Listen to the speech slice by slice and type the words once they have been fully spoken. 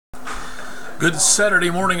Good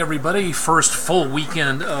Saturday morning, everybody. First full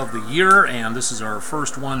weekend of the year, and this is our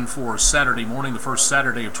first one for Saturday morning, the first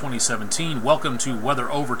Saturday of 2017. Welcome to Weather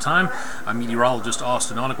Overtime. I'm meteorologist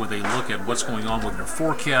Austen Onek with a look at what's going on with your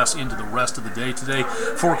forecast into the rest of the day today.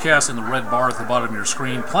 Forecast in the red bar at the bottom of your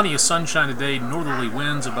screen. Plenty of sunshine today, northerly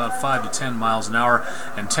winds about 5 to 10 miles an hour,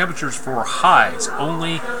 and temperatures for highs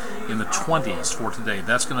only in the 20s for today.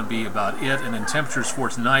 That's going to be about it, and then temperatures for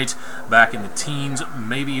tonight back in the teens,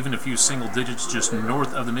 maybe even a few single digits just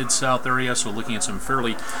north of the Mid-South area, so looking at some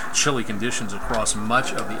fairly chilly conditions across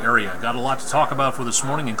much of the area. Got a lot to talk about for this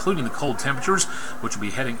morning, including the cold temperatures, which will be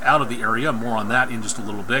heading out of the area. More on that in just a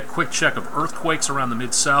little bit. Quick check of earthquakes around the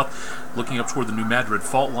Mid-South, looking up toward the New Madrid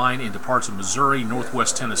fault line into parts of Missouri,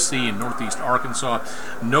 northwest Tennessee, and northeast Arkansas.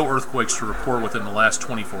 No earthquakes to report within the last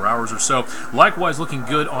 24 hours or so. Likewise, looking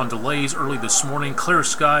good on delays early this morning. Clear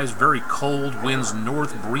skies, very cold, winds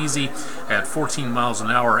north, breezy at 14 miles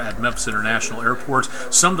an hour at Memphis International Airport.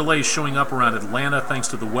 Some delays showing up around Atlanta thanks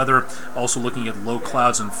to the weather. Also looking at low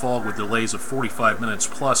clouds and fog with delays of 45 minutes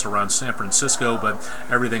plus around San Francisco, but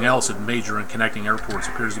everything else at major and connecting airports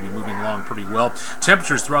appears to be moving along pretty well.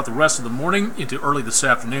 Temperatures throughout the rest of the morning into early this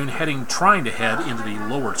afternoon, trying to head into the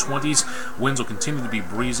lower 20s. Winds will continue to be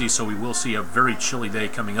breezy, so we will see a very chilly day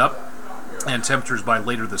coming up. And temperatures by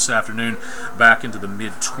later this afternoon back into the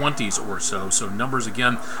mid-20s or so. So numbers,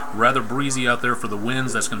 again, rather breezy out there for the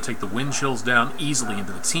winds. That's going to take the wind chills down easily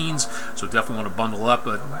into the teens. So definitely want to bundle up,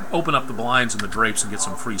 but open up the blinds and the drapes and get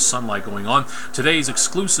some free sunlight going on. Today's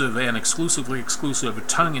exclusive and exclusively exclusive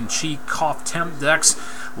tongue-in-cheek cough temp decks,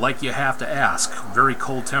 like you have to ask. Very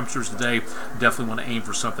cold temperatures today. Definitely want to aim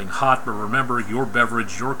for something hot, but remember, your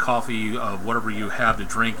beverage, your coffee, whatever you have to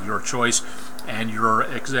drink, your choice, and your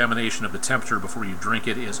examination of the temperature before you drink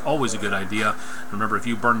it is always a good idea. Remember, if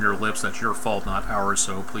you burn your lips, that's your fault, not ours,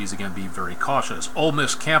 so please, again, be very cautious. Ole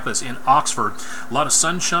Miss campus in Oxford, a lot of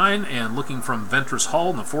sunshine, and looking from Ventris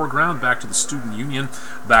Hall in the foreground back to the Student Union,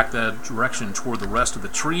 back that direction toward the rest of the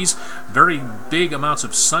trees. Very big amounts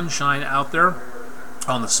of sunshine out there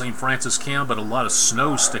on the St. Francis Cam, but a lot of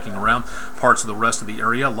snow sticking around parts of the rest of the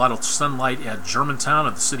area. A lot of sunlight at Germantown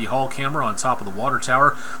at the City Hall camera on top of the water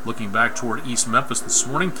tower, looking back toward East Memphis this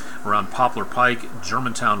morning around Poplar Pike,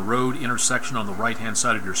 Germantown Road intersection on the right-hand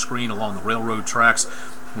side of your screen along the railroad tracks.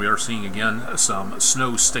 We are seeing, again, some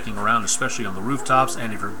snow sticking around, especially on the rooftops.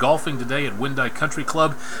 And if you're golfing today at Windeye Country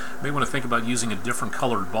Club, you may want to think about using a different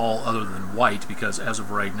colored ball other than white, because as of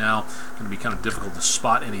right now, it's going to be kind of difficult to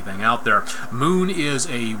spot anything out there. Moon is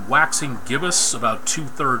a waxing gibbous, about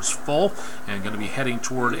 2/3 full, and going to be heading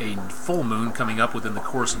toward a full moon coming up within the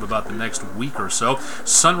course of about the next week or so.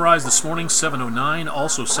 Sunrise this morning, 7:09.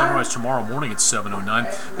 Also sunrise tomorrow morning at 7:09.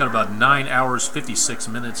 Got about 9 hours, 56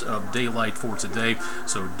 minutes of daylight for today.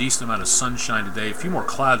 So decent amount of sunshine today. A few more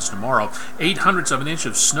clouds tomorrow. 0.08 of an inch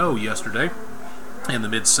of snow yesterday in the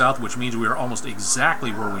Mid-South, which means we are almost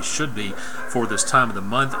exactly where we should be for this time of the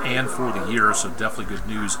month and for the year, so definitely good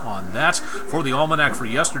news on that. For the almanac for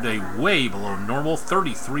yesterday, way below normal.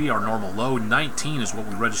 33 our normal low, 19 is what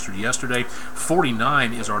we registered yesterday,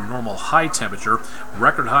 49 is our normal high temperature.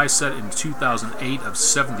 Record high set in 2008 of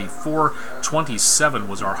 74, 27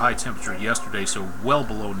 was our high temperature yesterday, so well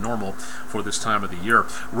below normal for this time of the year.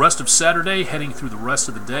 Rest of Saturday, heading through the rest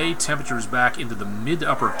of the day, temperatures back into the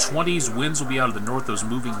mid-upper 20s, winds will be out of the north, those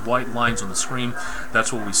moving white lines on the screen.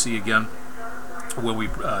 That's what we see again when we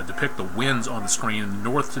depict the winds on the screen. In the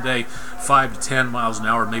north today, 5 to 10 miles an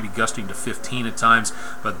hour, maybe gusting to 15 at times,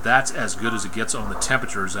 but that's as good as it gets on the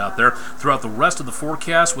temperatures out there. Throughout the rest of the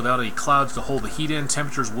forecast, without any clouds to hold the heat in,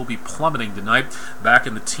 temperatures will be plummeting tonight, back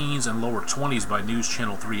in the teens and lower 20s by News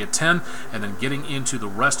Channel 3 at 10, and then getting into the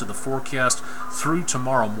rest of the forecast through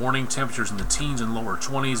tomorrow morning, temperatures in the teens and lower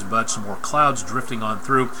 20s, but some more clouds drifting on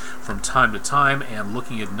through from time to time, and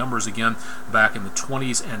looking at numbers again back in the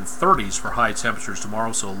 20s and 30s for high temperatures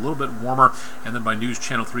tomorrow, so a little bit warmer, and then by News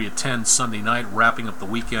Channel 3 at 10 Sunday night, wrapping up the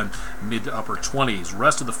weekend, mid to upper 20s.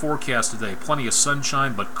 Rest of the forecast today, plenty of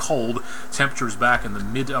sunshine but cold. Temperatures back in the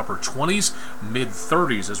mid to upper 20s, mid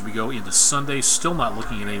 30s as we go into Sunday. Still not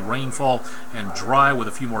looking at any rainfall, and dry with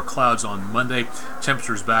a few more clouds on Monday.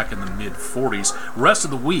 Temperatures back in the mid 40s. Rest of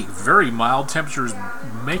the week, very mild. Temperatures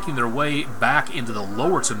making their way back into the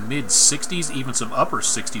lower to mid 60s, even some upper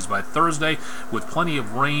 60s by Thursday, with plenty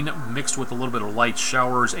of rain mixed with a little bit of light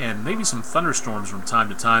showers and maybe some thunderstorms from time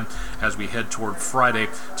to time as we head toward Friday.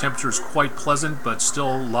 Temperatures quite pleasant, but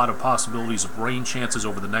still a lot of possibilities of rain chances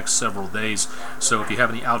over the next several days. So if you have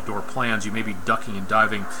any outdoor plans, you may be ducking and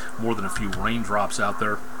diving more than a few raindrops out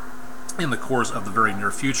there. in the course of the very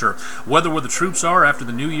near future. Weather where the troops are after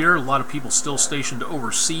the new year, a lot of people still stationed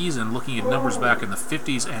overseas and looking at numbers back in the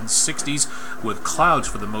 50s and 60s with clouds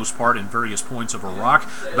for the most part in various points of Iraq.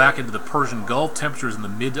 Back into the Persian Gulf, temperatures in the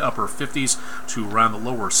mid to upper 50s to around the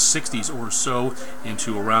lower 60s or so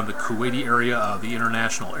into around the Kuwaiti area of the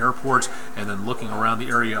international airport, and then looking around the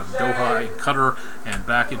area of Doha and Qatar and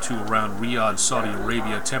back into around Riyadh, Saudi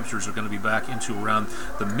Arabia. Temperatures are going to be back into around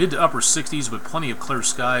the mid to upper 60s with plenty of clear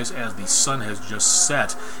skies as the sun has just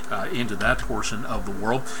set into that portion of the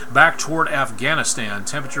world. Back toward Afghanistan,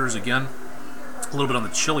 temperatures again a little bit on the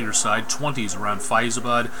chillier side, 20s around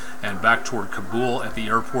Faizabad, and back toward Kabul at the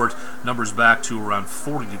airport, numbers back to around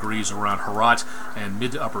 40 degrees around Herat, and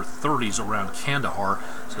mid to upper 30s around Kandahar.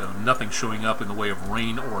 So nothing showing up in the way of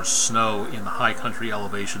rain or snow in the high country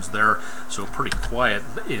elevations there, so pretty quiet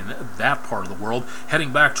in that part of the world.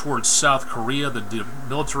 Heading back towards South Korea, the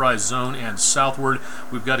demilitarized zone, and southward,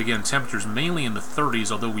 we've got again temperatures mainly in the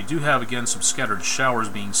 30s, although we do have again some scattered showers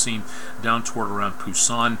being seen down toward around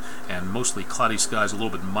Busan, and mostly cloudy skies, a little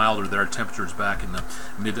bit milder there. Temperatures back in the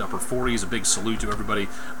mid to upper 40s. A big salute to everybody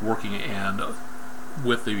working and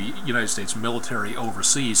with the United States military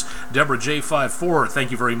overseas. Deborah J54, thank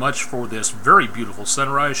you very much for this very beautiful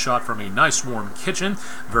sunrise shot from a nice warm kitchen.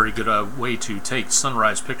 Very good way to take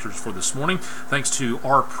sunrise pictures for this morning. Thanks to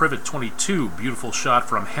R. Privet 22, beautiful shot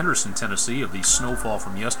from Henderson, Tennessee of the snowfall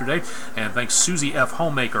from yesterday. And thanks Susie F.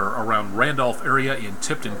 Homemaker around Randolph area in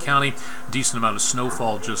Tipton County. Decent amount of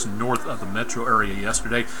snowfall just north of the metro area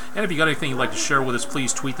yesterday. And if you got anything you'd like to share with us,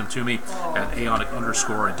 please tweet them to me at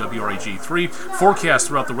Aonic_ at WREG3. Forecast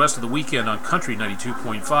throughout the rest of the weekend on Country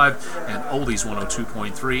 92.5 and Oldies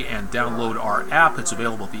 102.3, and download our app. It's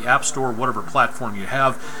available at the App Store, whatever platform you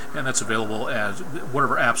have, and that's available as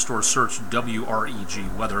whatever App Store, search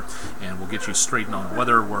WREG Weather, and we'll get you straightened on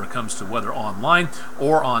weather where it comes to weather online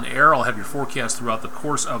or on air. I'll have your forecast throughout the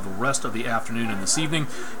course of the rest of the afternoon and this evening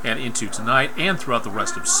and into tonight and throughout the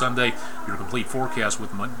rest of Sunday. Your complete forecast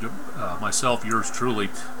with myself, yours truly,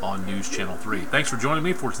 on News Channel 3. Thanks for joining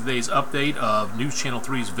me for today's update of News Channel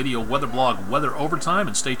 3's video weather blog, Weather Overtime,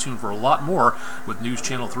 and stay tuned for a lot more with News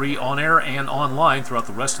Channel 3 on air and online throughout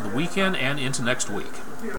the rest of the weekend and into next week.